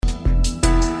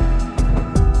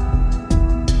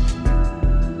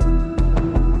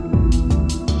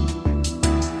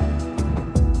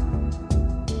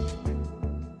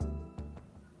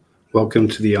Welcome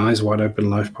to the Eyes Wide Open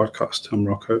Life podcast. I'm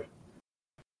Rocco.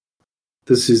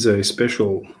 This is a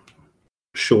special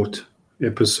short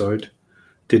episode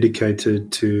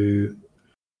dedicated to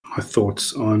my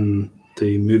thoughts on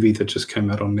the movie that just came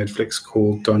out on Netflix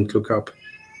called Don't Look Up.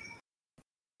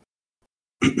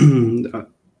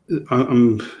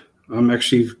 I'm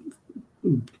actually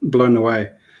blown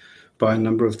away by a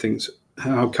number of things.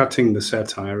 How cutting the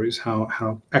satire is,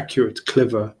 how accurate,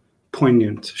 clever,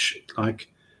 poignant,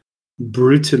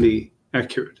 brutally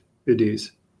accurate it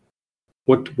is.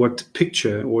 What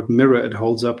picture, what mirror it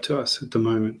holds up to us at the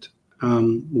moment.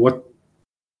 What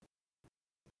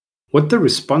the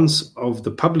response of the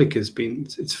public has been.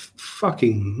 It's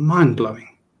fucking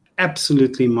mind-blowing.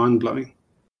 Absolutely mind-blowing.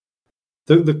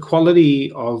 The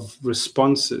quality of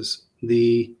responses,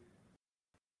 the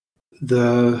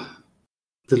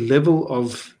level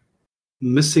of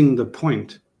missing the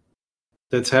point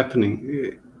that's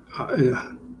happening.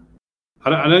 I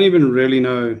don't even really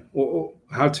know or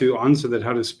how to answer that,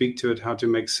 how to speak to it, how to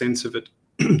make sense of it,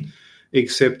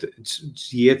 except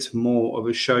it's yet more of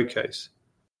a showcase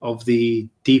of the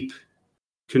deep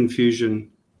confusion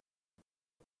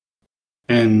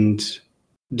and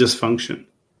dysfunction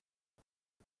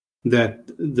that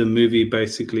the movie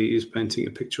basically is painting a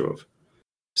picture of.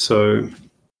 So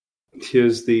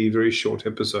here's the very short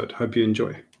episode. Hope you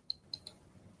enjoy.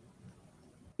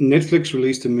 Netflix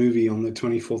released a movie on the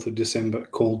 24th of December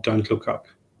called Don't Look Up.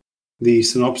 The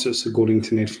synopsis, according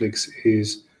to Netflix,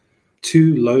 is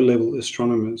 2 low-level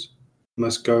astronomers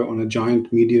must go on a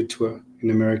giant media tour in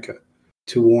America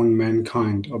to warn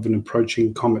mankind of an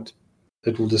approaching comet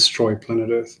that will destroy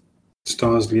planet Earth. It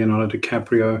stars Leonardo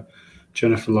DiCaprio,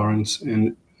 Jennifer Lawrence,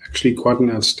 and actually quite an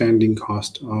outstanding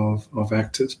cast of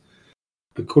actors.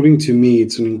 According to me,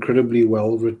 it's an incredibly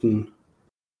well-written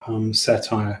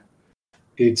satire.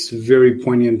 It's very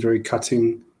poignant, very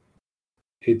cutting.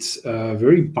 It's a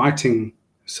very biting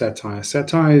satire.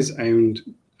 Satire is aimed,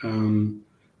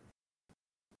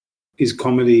 is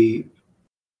comedy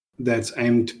that's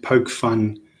aimed to poke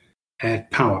fun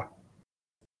at power.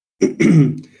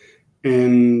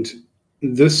 And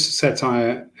this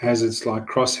satire has its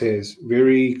crosshairs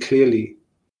very clearly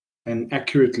and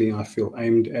accurately, I feel,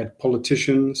 aimed at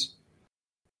politicians,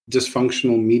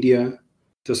 dysfunctional media,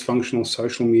 dysfunctional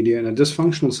social media, and a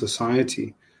dysfunctional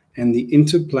society, and the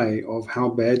interplay of how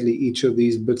badly each of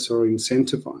these bits are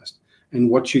incentivized and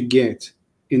what you get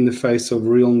in the face of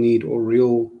real need or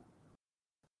real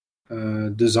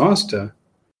disaster,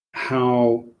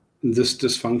 how this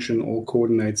dysfunction all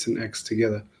coordinates and acts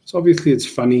together. So obviously it's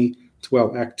funny, it's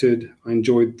well acted. I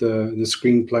enjoyed the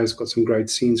screenplay. It's got some great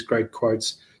scenes, great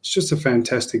quotes. It's just a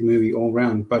fantastic movie all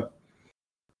round. But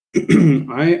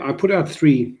I put out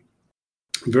 3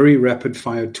 very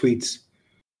rapid-fire tweets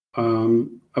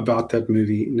about that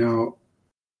movie. Now,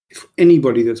 if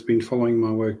anybody that's been following my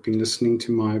work, been listening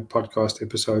to my podcast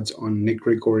episodes on Nick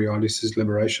Gregoriadis'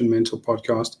 Liberation Mental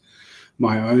podcast,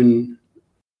 my own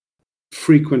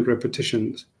frequent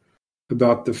repetitions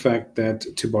about the fact that,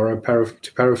 to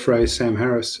paraphrase Sam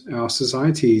Harris, our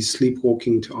society is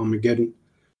sleepwalking to Armageddon.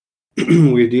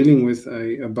 We're dealing with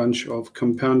a bunch of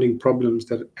compounding problems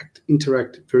that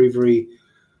interact very, very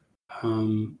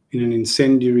in an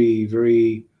incendiary,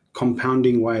 very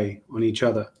compounding way on each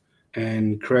other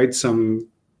and create some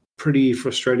pretty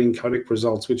frustrating chaotic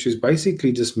results, which is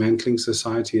basically dismantling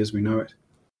society as we know it.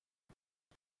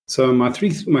 So my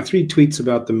three tweets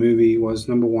about the movie was,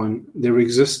 number 1, there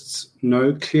exists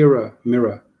no clearer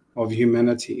mirror of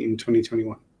humanity in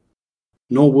 2021,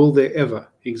 nor will there ever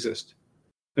exist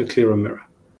a clearer mirror,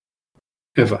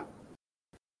 ever.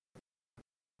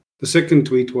 The second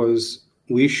tweet was,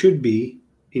 we should be,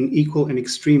 in equal and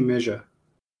extreme measure,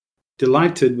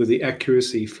 delighted with the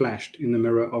accuracy flashed in the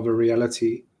mirror of a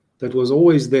reality that was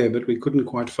always there but we couldn't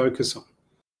quite focus on,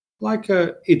 like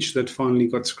a itch that finally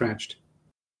got scratched.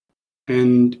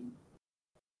 And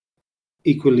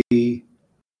equally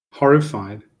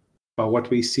horrified by what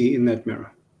we see in that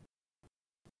mirror.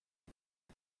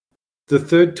 The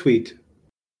third tweet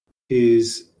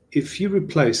is, if you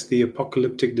replace the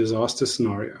apocalyptic disaster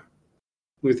scenario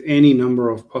with any number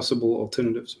of possible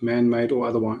alternatives, man-made or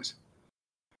otherwise,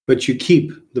 but you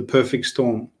keep the perfect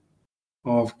storm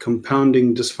of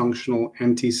compounding dysfunctional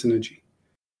anti-synergy,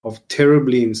 of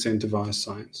terribly incentivized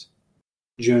science,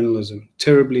 journalism,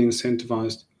 terribly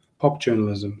incentivized pop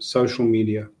journalism, social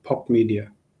media, pop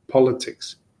media,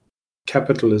 politics,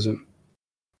 capitalism,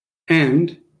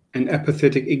 and an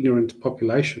apathetic, ignorant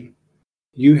population,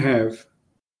 you have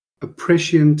a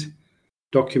prescient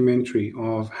documentary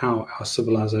of how our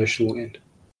civilization will end.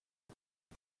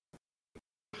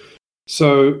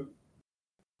 So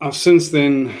I've since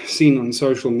then seen on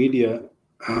social media,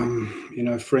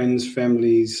 friends,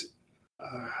 families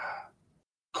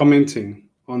commenting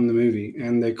on the movie,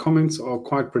 and their comments are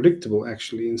quite predictable,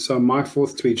 actually. And so my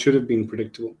fourth tweet should have been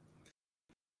predictable.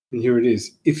 And here it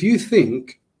is. If you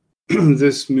think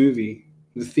this movie,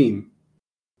 the theme,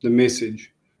 the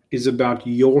message, is about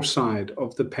your side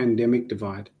of the pandemic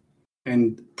divide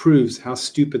and proves how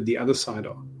stupid the other side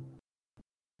are,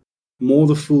 more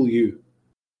the fool you.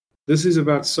 This is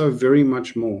about so very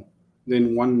much more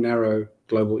than one narrow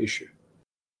global issue.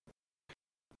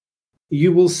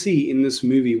 You will see in this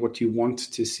movie what you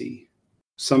want to see.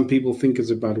 Some people think it's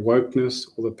about wokeness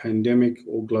or the pandemic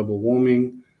or global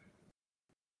warming.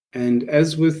 And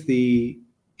as with the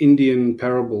Indian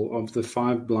parable of the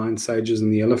 5 blind sages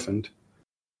and the elephant,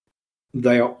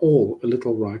 they are all a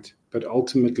little right, but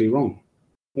ultimately wrong.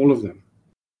 All of them.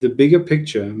 The bigger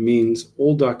picture means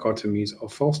all dichotomies are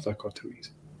false dichotomies.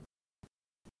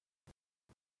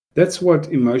 That's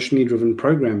what emotionally driven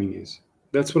programming is.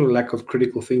 That's what a lack of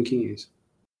critical thinking is.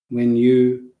 When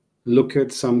you look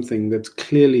at something that's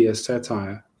clearly a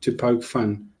satire to poke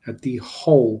fun at the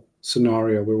whole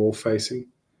scenario we're all facing,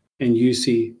 and you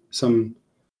see some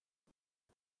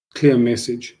clear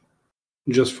message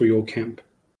just for your camp.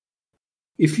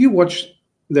 If you watch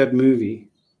that movie,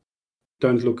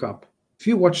 Don't Look Up, if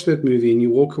you watch that movie and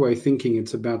you walk away thinking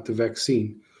it's about the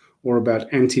vaccine or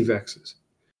about anti-vaxxers,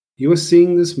 you are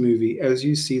seeing this movie as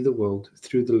you see the world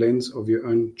through the lens of your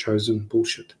own chosen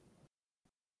bullshit.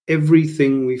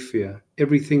 Everything we fear,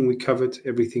 everything we covet,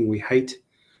 everything we hate,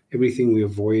 everything we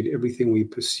avoid, everything we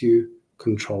pursue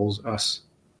controls us.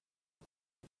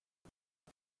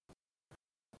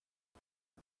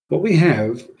 What we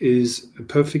have is a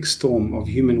perfect storm of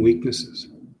human weaknesses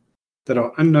that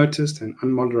are unnoticed and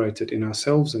unmoderated in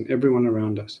ourselves and everyone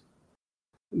around us.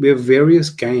 We have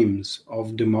various games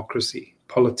of democracy,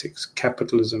 politics,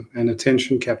 capitalism, and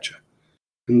attention capture.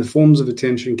 And the forms of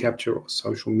attention capture are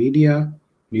social media,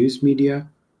 news media,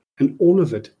 and all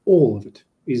of it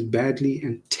is badly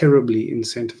and terribly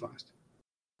incentivized.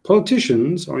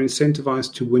 Politicians are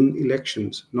incentivized to win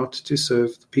elections, not to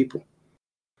serve the people.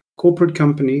 Corporate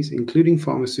companies, including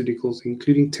pharmaceuticals,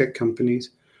 including tech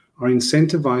companies, are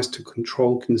incentivized to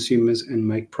control consumers and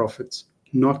make profits,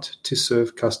 not to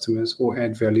serve customers or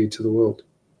add value to the world.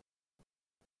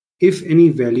 If any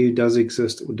value does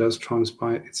exist or does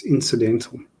transpire, it's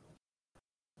incidental.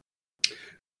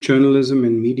 Journalism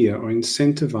and media are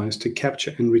incentivized to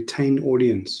capture and retain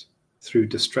audience through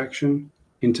distraction,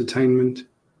 entertainment,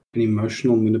 and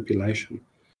emotional manipulation,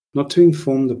 not to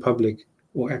inform the public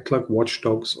or act like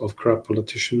watchdogs of corrupt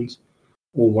politicians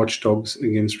or watchdogs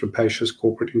against rapacious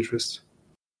corporate interests.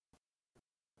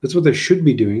 That's what they should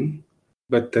be doing,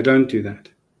 but they don't do that.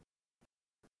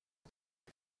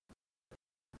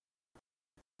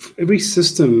 Every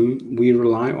system we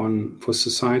rely on for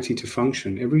society to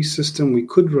function, every system we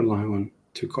could rely on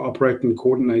to cooperate and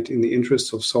coordinate in the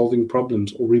interests of solving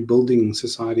problems or rebuilding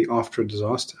society after a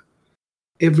disaster,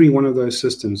 every one of those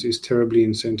systems is terribly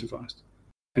incentivized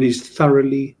and is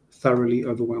thoroughly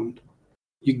overwhelmed.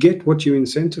 You get what you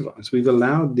incentivize. We've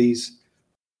allowed these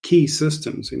key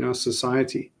systems in our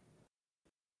society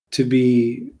to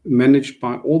be managed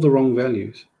by all the wrong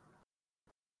values.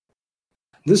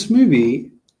 This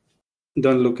movie,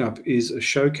 Don't Look Up, is a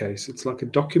showcase. It's like a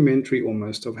documentary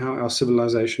almost of how our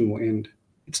civilization will end.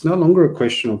 It's no longer a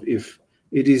question of if.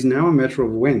 It is now a matter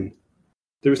of when.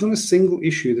 There is not a single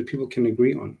issue that people can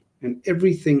agree on. And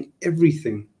everything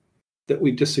that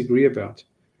we disagree about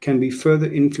can be further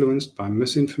influenced by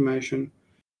misinformation,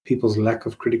 people's lack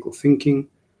of critical thinking,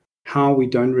 how we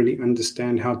don't really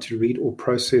understand how to read or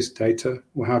process data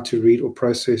or how to read or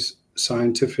process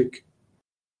scientific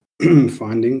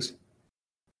findings,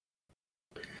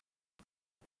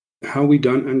 how we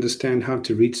don't understand how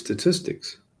to read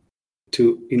statistics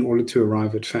in order to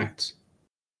arrive at facts.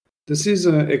 This is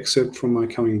an excerpt from my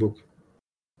coming book.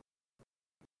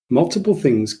 Multiple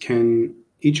things can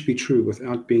each be true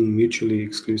without being mutually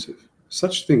exclusive.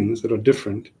 Such things that are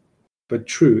different but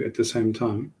true at the same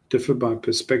time differ by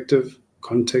perspective,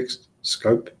 context,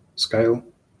 scope, scale.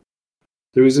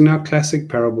 There is a now classic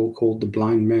parable called The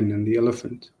Blind Man and the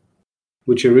Elephant,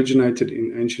 which originated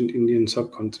in ancient Indian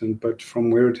subcontinent, but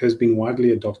from where it has been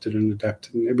widely adopted and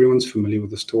adapted, and everyone's familiar with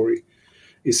the story.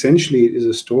 Essentially, it is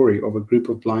a story of a group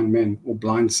of blind men or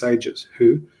blind sages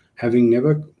who, having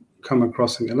never come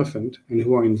across an elephant, and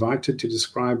who are invited to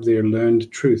describe their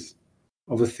learned truth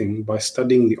of a thing by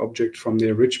studying the object from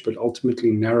their rich but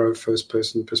ultimately narrow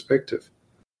first-person perspective.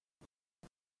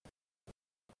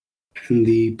 And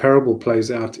the parable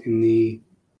plays out in the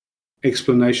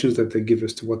explanations that they give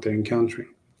as to what they're encountering.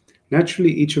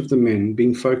 Naturally, each of the men,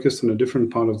 being focused on a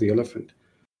different part of the elephant,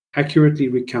 accurately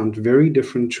recount very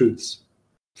different truths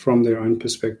from their own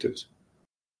perspectives.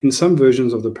 In some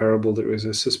versions of the parable, there is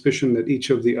a suspicion that each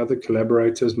of the other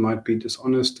collaborators might be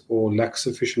dishonest or lack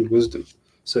sufficient wisdom.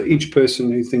 So each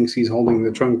person who thinks he's holding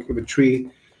the trunk of a tree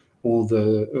or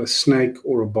a snake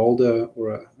or a boulder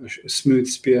or a smooth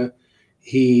spear,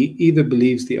 he either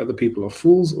believes the other people are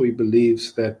fools or he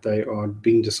believes that they are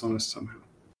being dishonest somehow.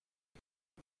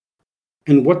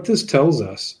 And what this tells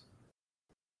us,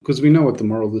 because we know what the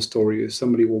moral of the story is,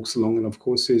 somebody walks along and of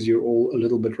course says you're all a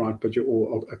little bit right, but you're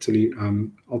all utterly,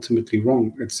 ultimately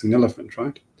wrong. It's an elephant,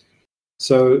 right?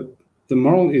 So the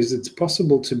moral is it's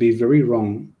possible to be very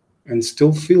wrong and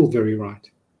still feel very right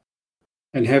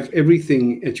and have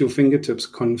everything at your fingertips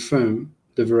confirm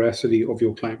the veracity of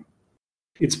your claim.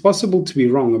 It's possible to be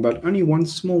wrong about only one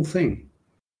small thing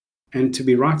and to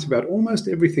be right about almost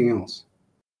everything else.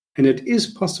 And it is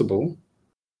possible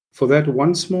for that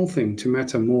one small thing to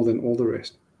matter more than all the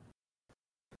rest.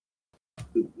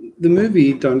 The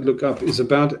movie Don't Look Up is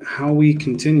about how we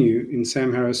continue, in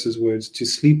Sam Harris's words, to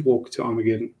sleepwalk to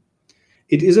Armageddon.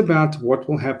 It is about what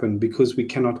will happen because we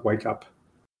cannot wake up.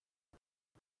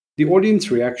 The audience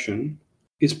reaction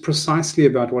is precisely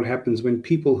about what happens when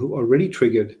people who are already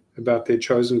triggered about their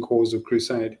chosen cause of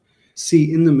crusade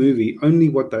see in the movie only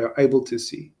what they are able to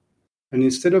see. And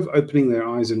instead of opening their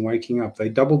eyes and waking up, they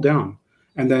double down,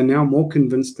 and they're now more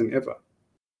convinced than ever.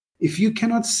 If you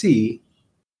cannot see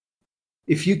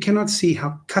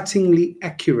how cuttingly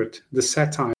accurate the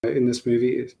satire in this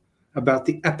movie is about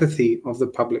the apathy of the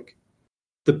public,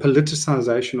 the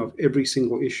politicization of every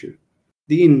single issue,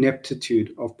 the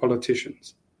ineptitude of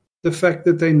politicians, the fact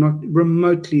that they're not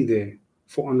remotely there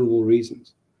for honorable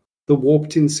reasons, the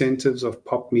warped incentives of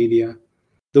pop media,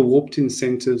 the warped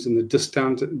incentives and the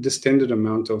distended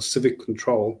amount of civic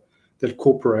control that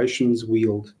corporations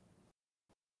wield,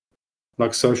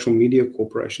 like social media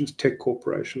corporations, tech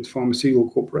corporations, pharmaceutical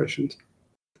corporations,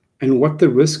 and what the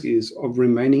risk is of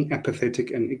remaining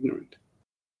apathetic and ignorant.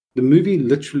 The movie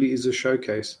literally is a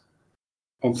showcase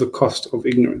of the cost of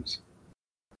ignorance.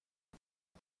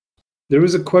 There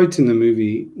is a quote in the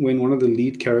movie when one of the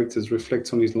lead characters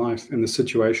reflects on his life and the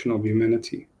situation of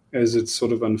humanity as it's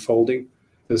sort of unfolding,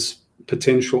 this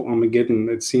potential Armageddon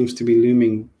that seems to be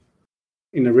looming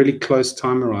in a really close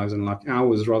time horizon, like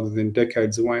hours rather than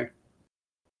decades away.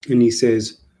 And he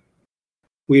says,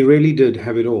 "We really did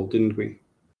have it all, didn't we?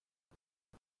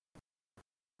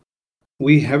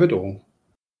 We have it all.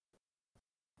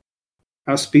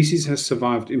 Our species has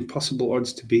survived impossible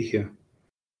odds to be here.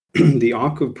 The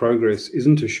arc of progress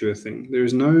isn't a sure thing. There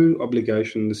is no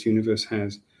obligation this universe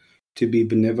has to be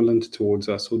benevolent towards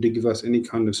us or to give us any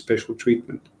kind of special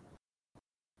treatment.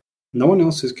 No one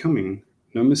else is coming.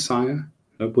 No Messiah,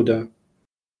 no Buddha,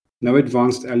 no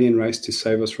advanced alien race to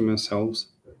save us from ourselves.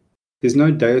 There's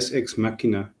no Deus ex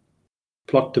machina,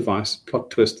 plot device, plot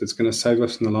twist that's going to save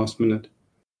us in the last minute.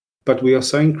 But we are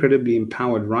so incredibly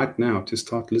empowered right now to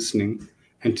start listening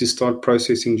and to start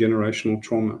processing generational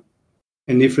trauma.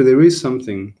 And if there is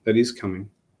something that is coming,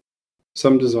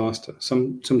 some disaster,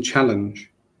 some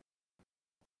challenge,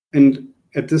 and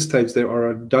at this stage there are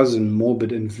a dozen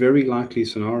morbid and very likely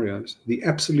scenarios, the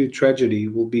absolute tragedy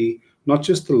will be not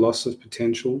just the loss of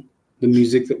potential, the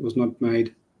music that was not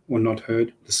made or not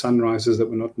heard, the sunrises that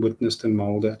were not witnessed and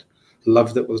marveled at,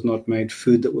 love that was not made,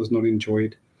 food that was not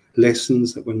enjoyed,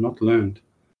 lessons that were not learned,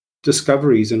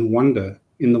 discoveries and wonder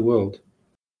in the world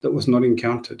that was not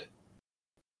encountered.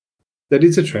 That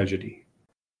is a tragedy.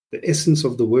 The essence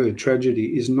of the word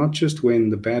tragedy is not just when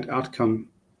the bad outcome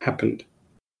happened.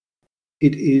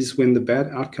 It is when the bad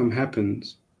outcome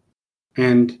happens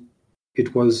and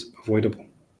it was avoidable.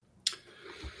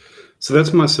 So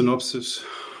that's my synopsis,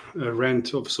 a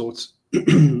rant of sorts.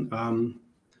 I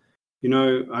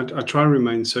try to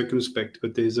remain circumspect,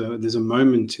 but there's a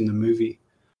moment in the movie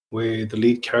where the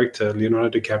lead character,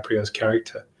 Leonardo DiCaprio's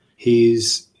character,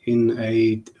 he's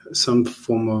in some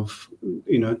form of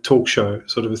talk show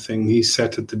sort of a thing. He's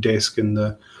sat at the desk, and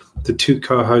the two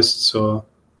co-hosts are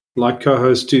like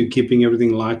co-hosts too, keeping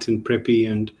everything light and preppy,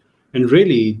 and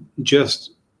really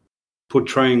just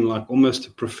portraying like almost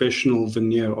a professional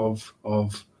veneer of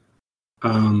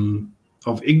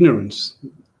ignorance.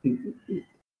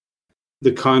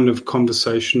 The kind of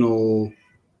conversational,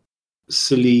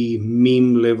 silly,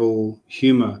 meme-level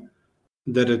humor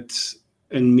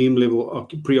and meme-level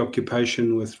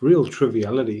preoccupation with real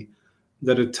triviality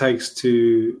that it takes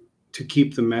to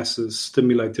keep the masses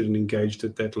stimulated and engaged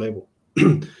at that level.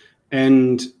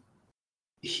 And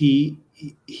he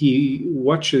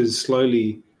watches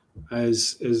slowly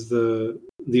as the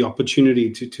the opportunity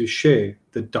to share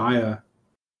the dire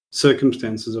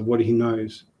circumstances of what he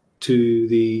knows to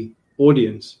the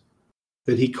audience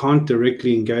that he can't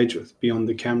directly engage with beyond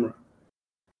the camera.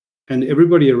 And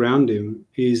everybody around him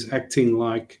is acting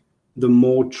like the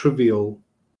more trivial,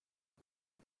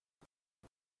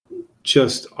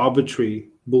 just arbitrary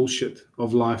bullshit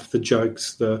of life, the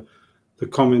jokes, the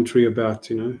commentary about,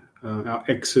 our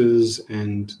exes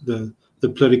and the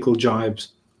political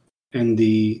jibes and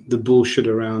the bullshit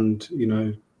around,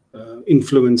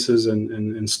 influencers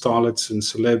and starlets and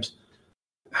celebs,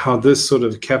 how this sort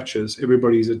of captures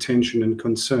everybody's attention and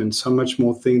concern so much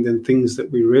more than things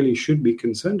that we really should be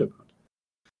concerned about.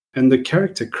 And the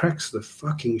character cracks the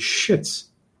fucking shits.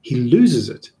 He loses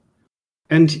it.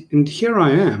 And here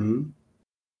I am.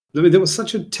 There was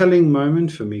such a telling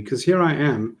moment for me, because here I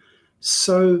am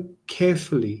so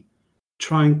carefully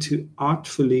trying to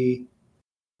artfully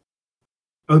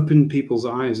open people's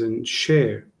eyes and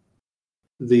share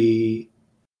the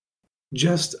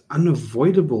just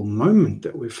unavoidable moment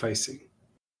that we're facing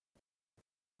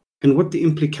and what the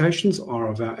implications are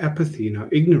of our apathy and our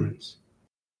ignorance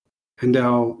and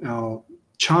our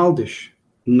childish,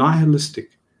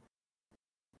 nihilistic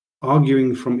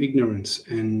arguing from ignorance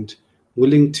and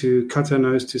willing to cut our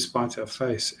nose to spite our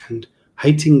face and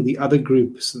hating the other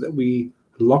group so that we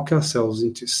lock ourselves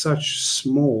into such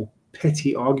small,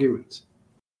 petty arguments.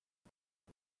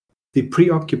 The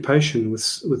preoccupation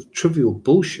with trivial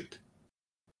bullshit.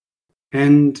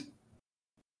 And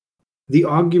the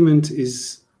argument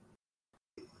is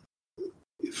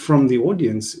from the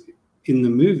audience in the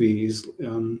movie is,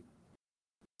 we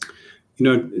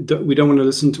don't want to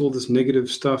listen to all this negative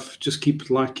stuff. Just keep it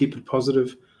light, keep it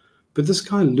positive. But this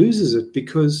guy loses it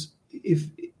because if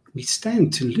we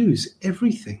stand to lose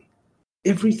everything,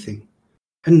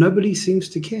 and nobody seems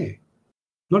to care,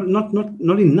 not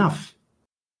enough.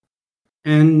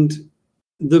 And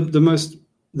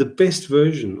the best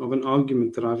version of an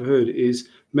argument that I've heard is,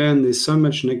 man, there's so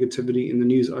much negativity in the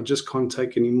news, I just can't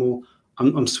take anymore.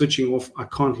 I'm switching off. I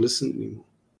can't listen anymore.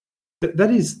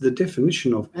 That is the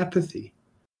definition of apathy.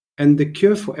 And the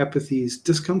cure for apathy is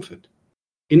discomfort.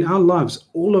 In our lives,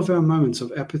 all of our moments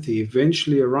of apathy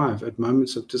eventually arrive at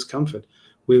moments of discomfort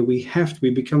where we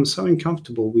become so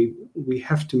uncomfortable, we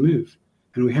have to move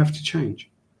and we have to change.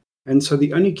 And so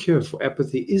the only cure for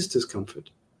apathy is discomfort.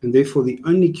 And therefore, the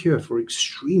only cure for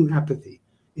extreme apathy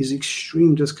is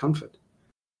extreme discomfort.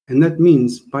 And that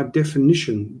means, by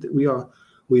definition, that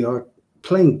we are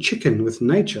playing chicken with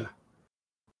nature.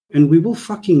 And we will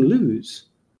fucking lose.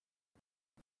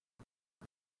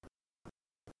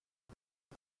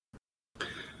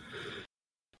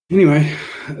 Anyway,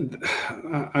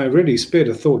 I really spared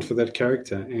a thought for that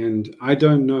character. And I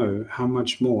don't know how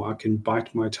much more I can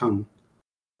bite my tongue.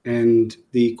 And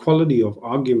the quality of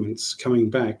arguments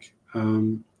coming back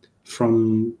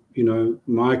from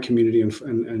my community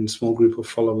and small group of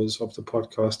followers of the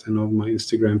podcast and of my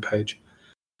Instagram page,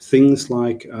 things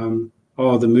like,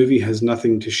 the movie has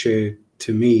nothing to share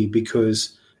to me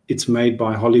because it's made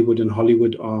by Hollywood and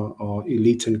Hollywood are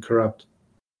elite and corrupt.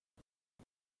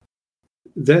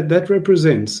 That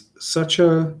represents such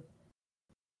a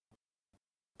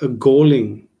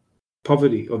galling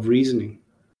poverty of reasoning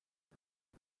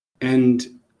and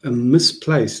a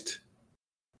misplaced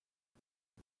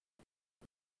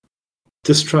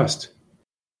distrust.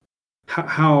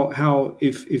 How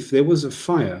if there was a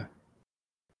fire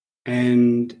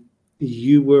and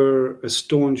you were a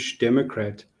staunch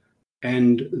Democrat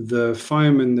and the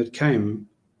firemen that came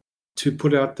to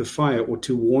put out the fire or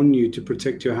to warn you to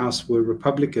protect your house were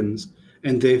Republicans,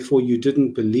 and therefore you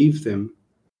didn't believe them,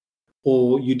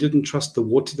 or you didn't trust the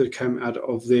water that came out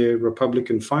of their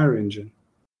Republican fire engine.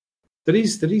 That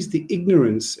is the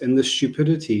ignorance and the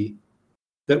stupidity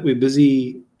that we're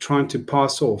busy trying to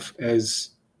pass off as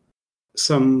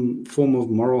some form of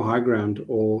moral high ground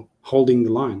or holding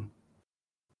the line.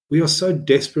 We are so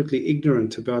desperately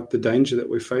ignorant about the danger that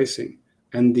we're facing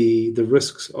and the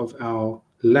risks of our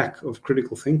lack of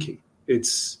critical thinking.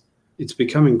 It's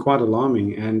becoming quite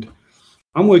alarming. And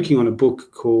I'm working on a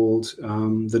book called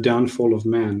The Downfall of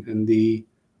Man, and the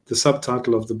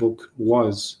subtitle of the book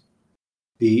was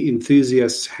The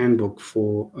Enthusiast's Handbook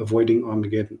for Avoiding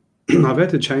Armageddon. I've had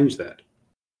to change that.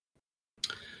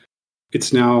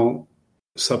 It's now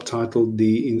subtitled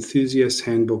The Enthusiast's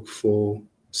Handbook for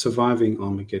Surviving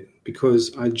Armageddon,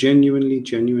 because I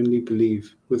genuinely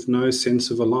believe, with no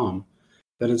sense of alarm,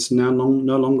 that it's now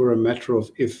no longer a matter of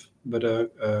if, but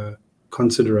a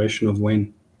consideration of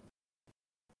when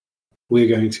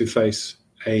we're going to face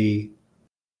a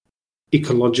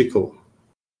ecological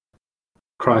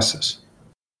crisis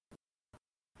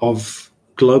of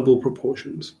global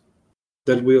proportions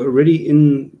that we're already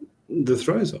in the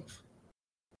throes of,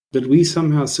 that we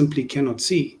somehow simply cannot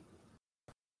see.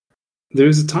 There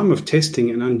is a time of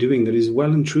testing and undoing that is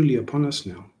well and truly upon us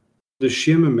now. The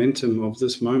sheer momentum of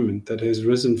this moment that has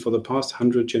risen for the past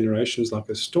 100 generations like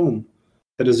a storm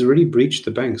that has already breached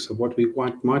the banks of what we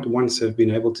might once have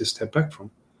been able to step back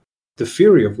from, the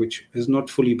fury of which has not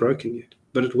fully broken yet,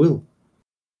 but it will.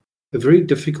 A very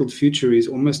difficult future is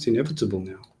almost inevitable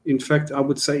now. In fact, I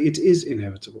would say it is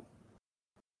inevitable.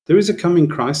 There is a coming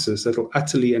crisis that will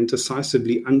utterly and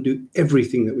decisively undo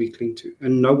everything that we cling to,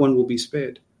 and no one will be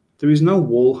spared. There is no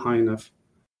wall high enough.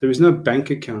 There is no bank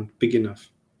account big enough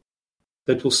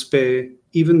that will spare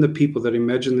even the people that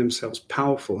imagine themselves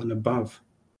powerful and above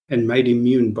and made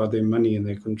immune by their money and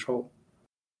their control.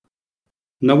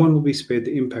 No one will be spared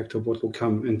the impact of what will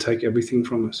come and take everything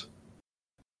from us.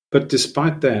 But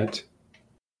despite that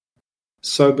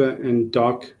sober and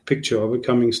dark picture of a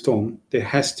coming storm, there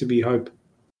has to be hope.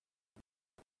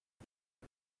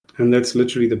 And that's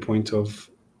literally the point of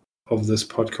this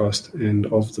podcast and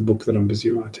of the book that I'm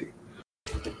busy writing.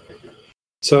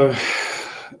 So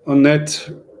on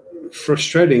that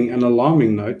frustrating and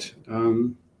alarming note,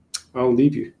 I'll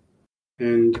leave you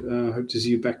and hope to see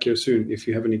you back here soon. If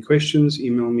you have any questions,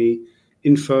 email me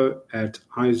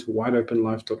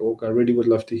info@eyeswideopenlife.org. I really would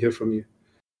love to hear from you.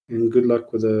 And good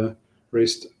luck with the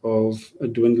rest of a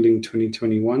dwindling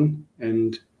 2021.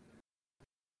 And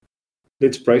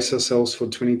let's brace ourselves for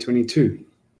 2022.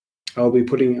 I'll be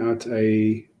putting out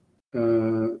a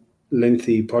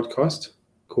lengthy podcast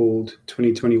called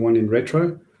 2021 in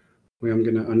Retro, where I'm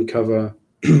going to uncover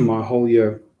my whole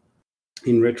year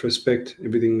in retrospect,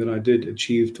 everything that I did,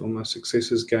 achieved, all my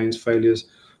successes, gains, failures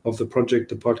of the project,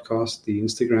 the podcast, the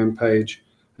Instagram page,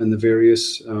 and the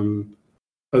various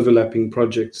overlapping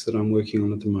projects that I'm working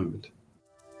on at the moment.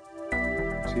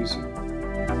 See you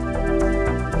soon.